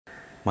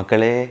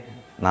மக்களே,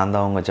 நான்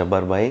தான் உங்கள்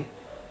ஜப்பார் பாய்.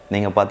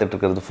 நீங்கள்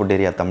பார்த்துட்ருக்கிறது ஃபுட்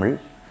ஏரியா தமிழ்.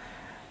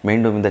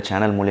 மீண்டும் இந்த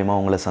சேனல் மூலிமா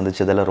உங்களை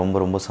சந்தித்ததில் ரொம்ப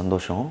ரொம்ப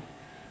சந்தோஷம்.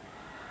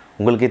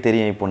 உங்களுக்கே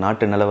தெரியும் இப்போ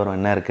நாட்டு நிலவரம்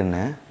என்ன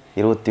இருக்குன்னு.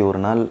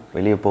 21 நாள்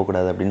வெளியே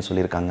போகக்கூடாது அப்படின்னு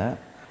சொல்லியிருக்காங்க.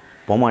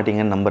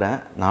 போகமாட்டீங்கன்னு நம்புகிறேன்.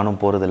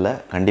 நானும் போகிறதில்ல.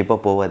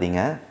 கண்டிப்பாக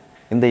போகாதீங்க.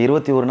 இந்த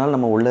 21 நாள்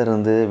நம்ம உள்ளே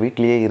இருந்து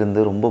வீட்லேயே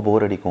இருந்து ரொம்ப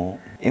போர் அடிக்கும்.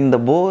 இந்த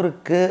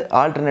போருக்கு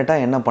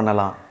ஆல்டர்னேட்டாக என்ன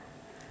பண்ணலாம்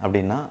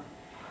அப்படின்னா,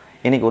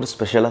 இன்றைக்கி ஒரு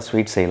ஸ்பெஷலாக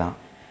ஸ்வீட் செய்யலாம்.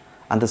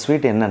 அந்த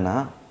ஸ்வீட் என்னென்னா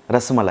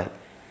ரசமலை.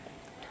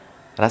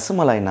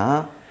 ரசமலைனா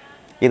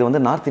இது வந்து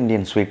நார்த்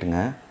இந்தியன் ஸ்வீட்டுங்க.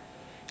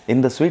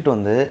 இந்த ஸ்வீட்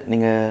வந்து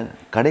நீங்கள்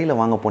கடையில்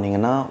வாங்க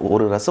போனீங்கன்னா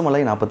ஒரு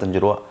ரசமலை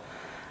 45 ரூபா.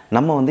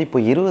 நம்ம வந்து இப்போ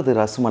 20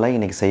 ரசமலை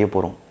இன்றைக்கி செய்ய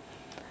போகிறோம்.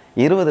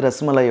 20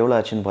 ரசமலை எவ்வளோ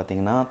ஆச்சுன்னு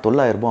பார்த்தீங்கன்னா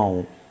 900 ரூபா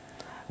ஆகும்.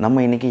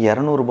 நம்ம இன்றைக்கி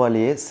 200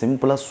 ரூபாயிலேயே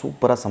சிம்பிளாக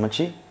சூப்பராக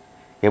சமைச்சு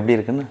எப்படி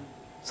இருக்குன்னு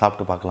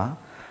சாப்பிட்டு பார்க்கலாம்.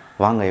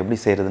 வாங்க எப்படி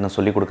செய்கிறதுன்னு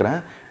சொல்லி கொடுக்குறேன்.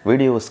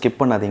 வீடியோவை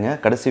ஸ்கிப் பண்ணாதீங்க,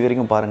 கடைசி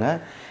வரைக்கும் பாருங்கள்.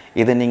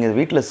 இதை நீங்கள்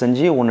வீட்டில்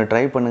செஞ்சு ஒன்று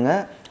ட்ரை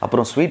பண்ணுங்கள்.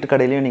 அப்புறம் ஸ்வீட்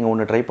கடையிலையும் நீங்கள்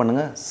ஒன்று ட்ரை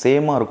பண்ணுங்கள்.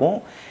 சேமாக இருக்கும்.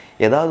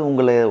 ஏதாவது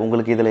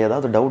உங்களுக்கு இதில்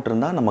ஏதாவது டவுட்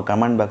இருந்தால் நம்ம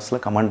கமெண்ட்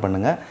பாக்ஸில் கமெண்ட்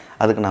பண்ணுங்கள்.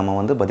 அதுக்கு நம்ம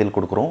வந்து பதில்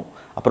கொடுக்குறோம்.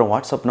 அப்புறம்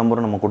வாட்ஸ்அப்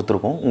நம்பரும் நம்ம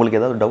கொடுத்துருக்கோம். உங்களுக்கு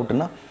ஏதாவது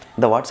டவுட்டுன்னா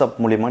இந்த வாட்ஸ்அப்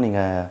மூலிமா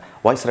நீங்கள்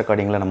வாய்ஸ்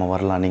ரெக்கார்டிங்கில் நம்ம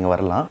வரலாம், நீங்கள்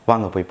வரலாம்.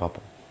 வாங்க போய்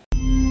பார்ப்போம்.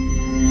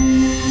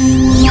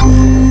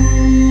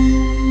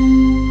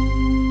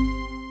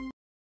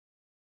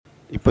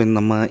 இப்போ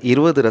நம்ம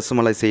 20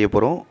 ரசமலை செய்ய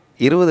போகிறோம்.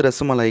 20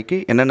 ரசமலைக்கு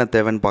என்னென்ன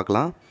தேவைன்னு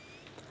பார்க்கலாம்.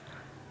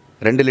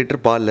 2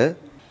 லிட்டர் பால்,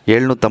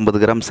 750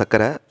 கிராம்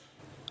சர்க்கரை,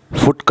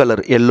 ஃபுட்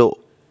கலர் எல்லோ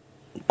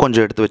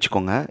கொஞ்சம் எடுத்து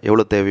வச்சுக்கோங்க.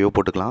 எவ்வளோ தேவையோ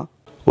போட்டுக்கலாம்.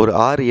 ஒரு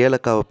 6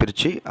 ஏலக்காவை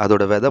பிரித்து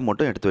அதோட விதை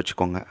மட்டும் எடுத்து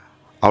வச்சுக்கோங்க.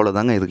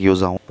 அவ்வளோதாங்க இதுக்கு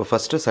யூஸ் ஆகும். இப்போ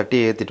ஃபஸ்ட்டு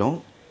சட்டியை ஏற்றிட்டோம்.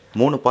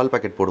 3 பால்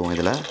பாக்கெட் போடுவோம்.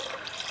 இதில்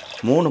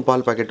 3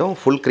 பால் பாக்கெட்டும்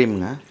ஃபுல்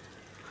க்ரீமுங்க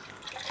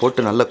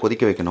போட்டு நல்லா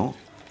கொதிக்க வைக்கணும்.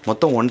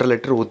 மொத்தம் 1.5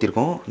 லிட்டர்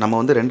ஊற்றிருக்கோம். நம்ம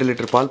வந்து 2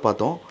 லிட்டர் பால்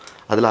பார்த்தோம்.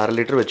 அதில் 1/2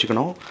 லிட்டர்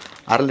வச்சுக்கணும்.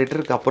 1/2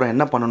 லிட்டருக்கு அப்புறம்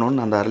என்ன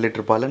பண்ணணும்னு அந்த 1/2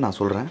 லிட்டர் பாலை நான்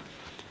சொல்கிறேன்.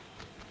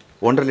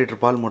 1.5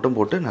 லிட்டர் பால் மட்டும்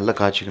போட்டு நல்லா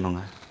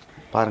காய்ச்சிக்கணுங்க.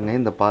 பாருங்கள்,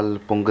 இந்த பால்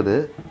பொங்குது.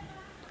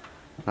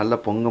 நல்லா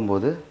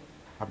பொங்கும்போது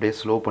அப்படியே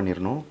ஸ்லோ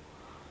பண்ணிடணும்.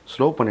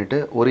 ஸ்லோ பண்ணிவிட்டு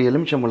ஒரு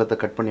எலுமிச்சம்பழத்தை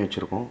கட் பண்ணி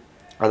வச்சுருக்கோம்.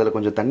 அதில்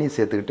கொஞ்சம் தண்ணி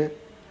சேர்த்துக்கிட்டு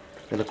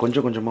இதில்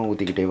கொஞ்சம் கொஞ்சமாக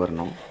ஊற்றிக்கிட்டே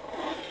வரணும்.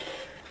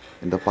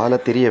 இந்த பாலை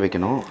திரிய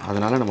வைக்கணும்.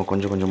 அதனால் நம்ம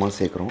கொஞ்சம் கொஞ்சமாக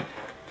சேர்க்குறோம்.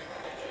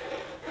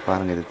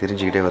 பாருங்கள், இது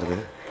திரிஞ்சிக்கிட்டே வருது.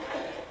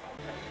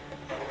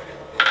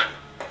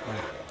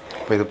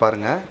 இப்போ இது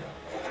பாருங்கள்,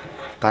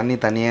 தண்ணி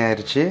தனியாக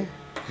ஆயிடுச்சு.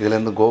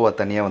 இதுலேருந்து கோவா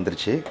தனியாக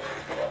வந்துருச்சு.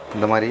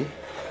 இந்த மாதிரி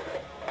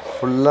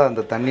ஃபுல்லாக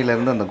அந்த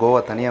தண்ணியிலேருந்து அந்த கோவா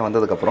தனியாக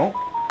வந்ததுக்கப்புறம்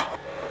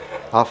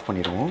ஆஃப்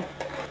பண்ணிடுவோம்.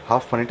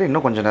 ஆஃப் பண்ணிவிட்டு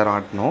இன்னும் கொஞ்சம் நேரம்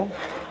ஆட்டணும்.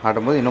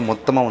 ஆட்டும்போது இன்னும்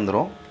மொத்தமாக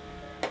வந்துடும்.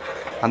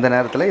 அந்த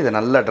நேரத்தில் இதை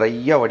நல்லா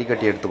ட்ரையாக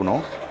வடிகட்டி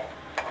எடுத்துக்கணும்.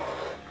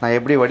 நான்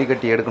எப்படி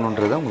வடிகட்டி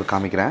எடுக்கணுன்றதை உங்களுக்கு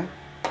காமிக்கிறேன்.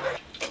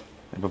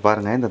 இப்போ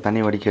பாருங்கள், இந்த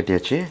தண்ணி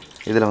வடிகட்டியாச்சு.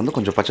 இதில் வந்து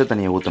கொஞ்சம் பச்சை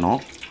தண்ணியை ஊற்றணும்.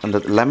 அந்த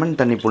லெமன்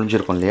தண்ணி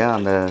புழிஞ்சிருக்கும் இல்லையா,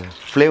 அந்த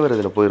ஃப்ளேவர்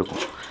இதில்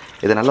போயிருக்கும்.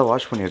 இதை நல்லா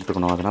வாஷ் பண்ணி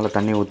எடுத்துக்கணும். அதனால்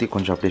தண்ணி ஊற்றி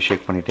கொஞ்சம் அப்படியே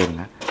ஷேக் பண்ணிகிட்டே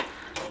இருங்க.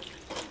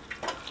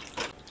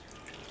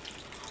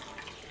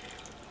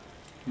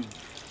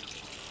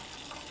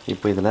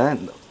 இப்போ இதில்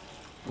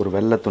ஒரு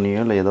வெள்ளை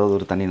துணியோ இல்லை ஏதாவது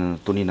ஒரு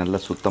துணி நல்ல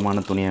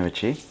சுத்தமான துணியை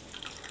வச்சு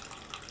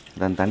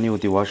அந்த தண்ணி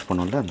ஊற்றி வாஷ்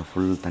பண்ணோம்ல, அந்த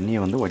ஃபுல் தண்ணியை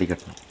வந்து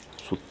வடிகட்டணும்.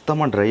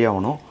 சுத்தமாக ட்ரை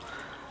ஆகணும்.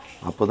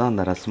 அப்போ தான்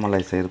அந்த ரசமலை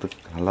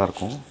செய்கிறதுக்கு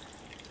நல்லாயிருக்கும்.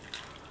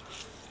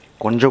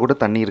 கொஞ்சம் கூட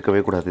தண்ணி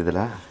இருக்கவே கூடாது.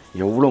 இதில்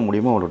எவ்வளோ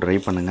முடியுமோ அவ்வளோ ட்ரை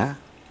பண்ணுங்கள்.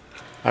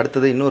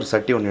 அடுத்தது இன்னொரு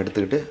சட்டி ஒன்று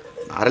எடுத்துக்கிட்டு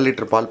 1/2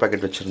 லிட்டர் பால்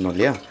பாக்கெட் வச்சுருந்தோம்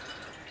இல்லையா,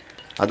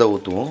 அதை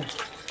ஊற்றுவோம்.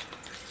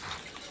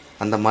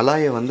 அந்த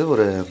மலாயை வந்து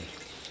ஒரு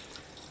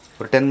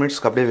 10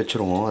 மினிட்ஸ்க்கு அப்படியே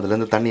வச்சுருவோம்.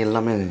 அதுலேருந்து தண்ணி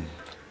எல்லாமே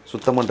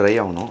சுத்தமாக ட்ரை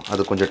ஆகணும்.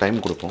 அது கொஞ்சம்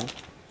டைம் கொடுப்போம்.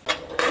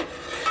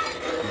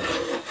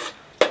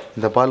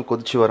 இந்த பால்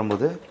கொதித்து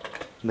வரும்போது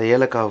இந்த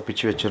ஏலக்காவை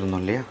பிச்சு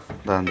வச்சுருந்தோம் இல்லையா,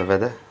 அந்த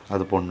விதை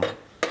அது போடணும்.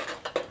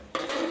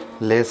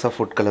 லேசாக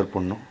ஃபுட் கலர்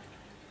போடணும்.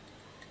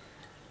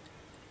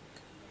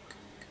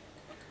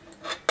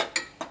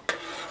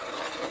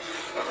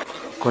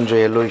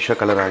 கொஞ்சம் எல்லோயிஷாக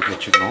கலர் ஆக்கி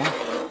வச்சுக்கணும்.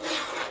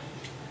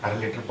 1/2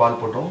 லிட்டர்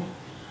பால் போட்டோம்.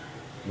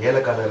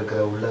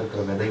 ஏலக்காயில் உள்ளே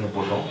இருக்கிற விதைங்க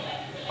போட்டோம்.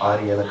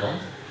 6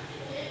 ஏலக்காய்.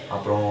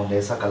 அப்புறம்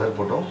லேசாக கலர்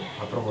போட்டோம்.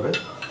 அப்புறம் ஒரு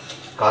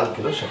 1/4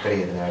 கிலோ சர்க்கரை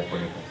இதில் ஆட்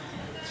பண்ணிட்டோம்.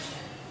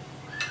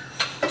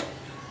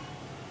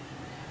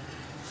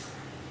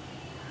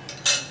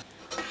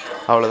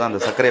 அவ்வளோதான்.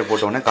 அந்த சர்க்கரையை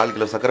போட்டோடனே 1/4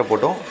 கிலோ சர்க்கரை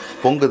போட்டோம்.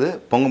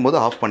 பொங்கும்போது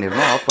ஆஃப்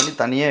பண்ணிடணும். ஆஃப் பண்ணி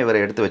தனியாக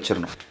இவரை எடுத்து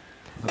வச்சிடணும்.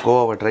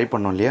 கோவாவை ட்ரை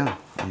பண்ணோம் இல்லையா,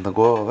 அந்த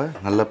கோவாவை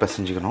நல்லா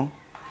பிசைஞ்சிக்கணும்.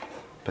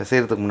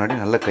 பிசைகிறதுக்கு முன்னாடி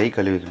நல்லா கை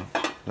கழுவிக்கணும்,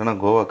 இல்லைன்னா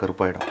கோவா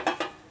கருப்பாயிடும்.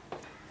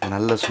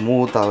 நல்லா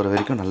ஸ்மூத் ஆகிற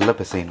வரைக்கும் நல்லா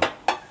பிசையணும்.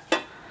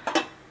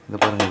 இது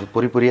பாருங்கள், இது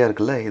பொரியாக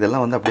இருக்குல்ல,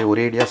 இதெல்லாம் வந்து அப்படியே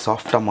ஒரேடியாக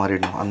சாஃப்டாக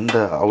மாறிடணும்.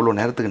 அவ்வளோ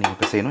நேரத்துக்கு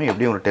நீங்கள் பிசையணும்.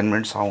 எப்படியும் ஒரு 10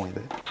 மினிட்ஸ் ஆகும்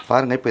இது.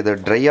 பாருங்கள், இப்போ இதை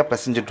ட்ரையாக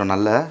பிசைஞ்சிட்டோம்.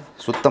 நல்லா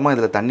சுத்தமாக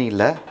இதில் தண்ணி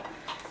இல்லை.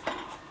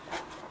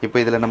 இப்போ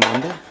இதில் நம்ம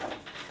வந்து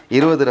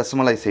 20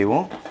 ரசமலை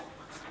செய்வோம்.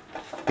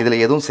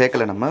 இதில் எதுவும்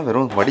சேர்க்கலை, நம்ம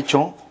வெறும்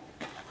வடித்தோம்.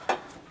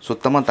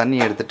 சுத்தமாக தண்ணி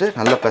எடுத்துகிட்டு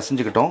நல்லா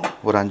பிசைஞ்சிக்கிட்டோம்.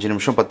 ஒரு 5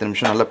 நிமிஷம் 10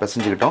 நிமிஷம் நல்லா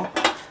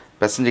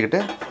பிசைஞ்சிக்கிட்டு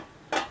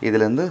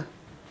இதிலேருந்து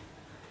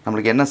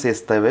நம்மளுக்கு என்ன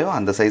சைஸ் தேவையோ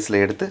அந்த சைஸில்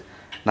எடுத்து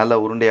நல்லா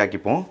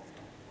உருண்டையாக்கிப்போம்.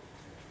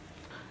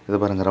 இது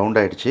பாருங்கள் ரவுண்ட்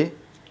ஆகிடுச்சு.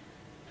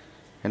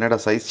 என்னடா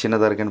சைஸ்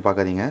சின்னதாக இருக்குன்னு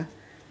பார்க்காதீங்க,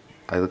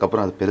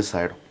 அதுக்கப்புறம் அது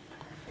பெருசாகிடும்.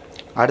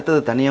 அடுத்தது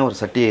தனியாக ஒரு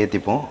சட்டியை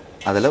ஏற்றிப்போம்.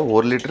 அதில்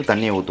 1 லிட்டர்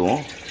தண்ணியை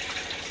ஊற்றுவோம்.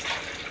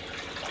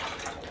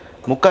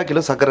 3/4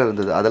 கிலோ சர்க்கரை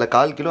இருந்தது, அதில்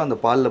 1/4 கிலோ அந்த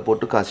பாலில்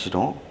போட்டு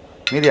காய்ச்சிட்டோம்.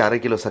 மீதி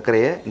 1/2 கிலோ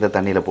சர்க்கரையை இந்த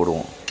தண்ணியில்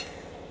போடுவோம்.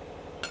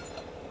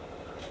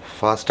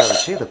 ஃபாஸ்ட்டாக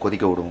வச்சு இதை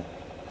கொதிக்க விடுவோம்.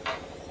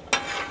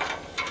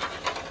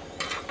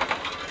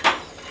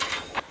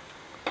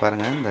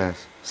 பாருங்கள், இந்த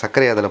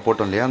சர்க்கரையை அதில்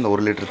போட்டோம் இல்லையா, அந்த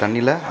 1 லிட்டர்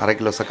தண்ணியில் 1/2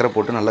 கிலோ சர்க்கரை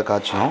போட்டு நல்லா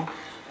காய்ச்சினோம்.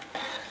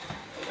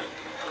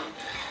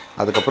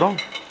 அதுக்கப்புறம்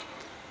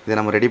இதை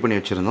நம்ம ரெடி பண்ணி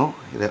வச்சுருந்தோம்.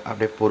 இதை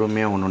அப்படியே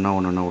பொறுமையாக ஒன்று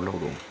ஒன்றா உள்ளே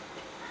விடுவோம்.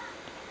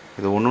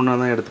 இது ஒன்று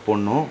தான் எடுத்து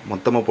போடணும்,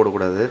 மொத்தமாக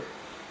போடக்கூடாது.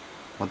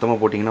 மொத்தமாக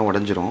போட்டிங்கன்னா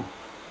உடஞ்சிரும்.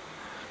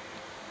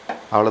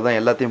 அவ்வளோதான்,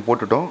 எல்லாத்தையும்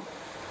போட்டுட்டோம்.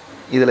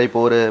 இதில்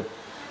இப்போ ஒரு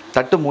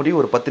தட்டு மூடி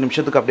ஒரு 10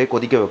 நிமிஷத்துக்கு அப்படியே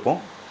கொதிக்க வைப்போம்.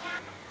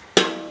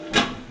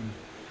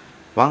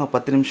 வாங்க,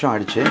 10 நிமிஷம்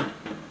ஆயிடுச்சு.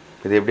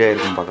 இது எப்படி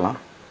ஆயிருக்குன்னு பார்க்கலாம்.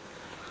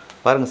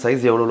 பாருங்கள்,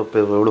 சைஸ்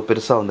எவ்வளோ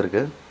பெருசாக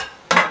வந்திருக்கு.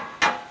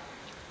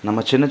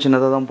 நம்ம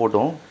சின்னதாக தான்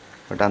போட்டோம்,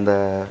 பட்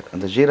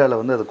அந்த ஜீராவில்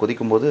வந்து அது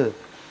கொதிக்கும்போது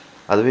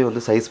அதுவே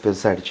வந்து சைஸ்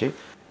பெருசாகிடுச்சு.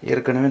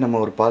 ஏற்கனவே நம்ம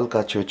ஒரு பால்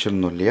காய்ச்சி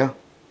வச்சுருந்தோம் இல்லையா,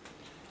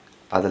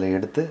 அதில்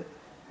எடுத்து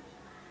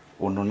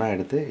ஒன்று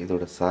எடுத்து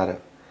இதோட சாரை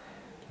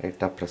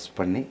லைட்டாக ப்ரெஸ்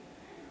பண்ணி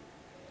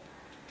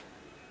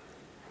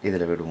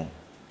இதில் விடுவோம்.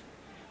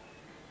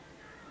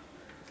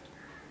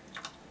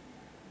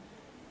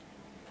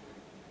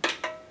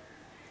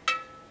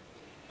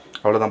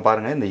 அவ்வளோதான்.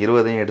 பாருங்கள், இந்த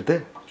 20ஐயும் எடுத்து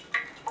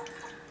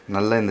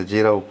நல்லா இந்த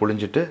ஜீராவை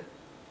புழிஞ்சிட்டு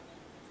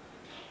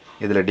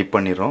இதில் டிப்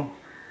பண்ணிடுறோம்.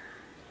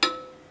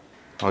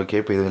 ஓகே,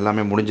 இப்போ இது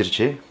எல்லாமே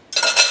முடிஞ்சிருச்சு.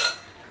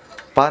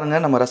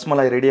 பாருங்கள், நம்ம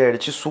ரசமலாய் ரெடி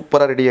ஆகிடுச்சு,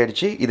 சூப்பராக ரெடி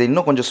ஆகிடுச்சு. இதை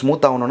இன்னும் கொஞ்சம்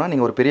ஸ்மூத் ஆகணும்னா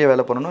நீங்கள் ஒரு பெரிய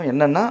வேலை பண்ணணும்.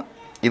 என்னென்னா,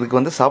 இதுக்கு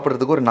வந்து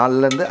சாப்பிட்றதுக்கு ஒரு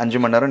 4லேருந்து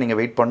 5 மணி நேரம் நீங்கள்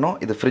வெயிட் பண்ணணும்.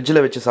 இது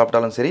ஃப்ரிட்ஜில் வச்சு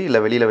சாப்பிட்டாலும் சரி,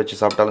 இல்லை வெளியில் வச்சு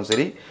சாப்பிட்டாலும்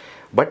சரி,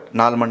 பட்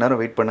 4 மணி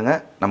நேரம் வெயிட்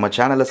பண்ணுங்கள். நம்ம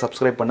சேனலை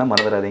சப்ஸ்கிரைப் பண்ண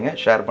மறந்துடாதீங்க,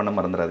 ஷேர் பண்ண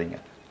மறந்துடாதீங்க.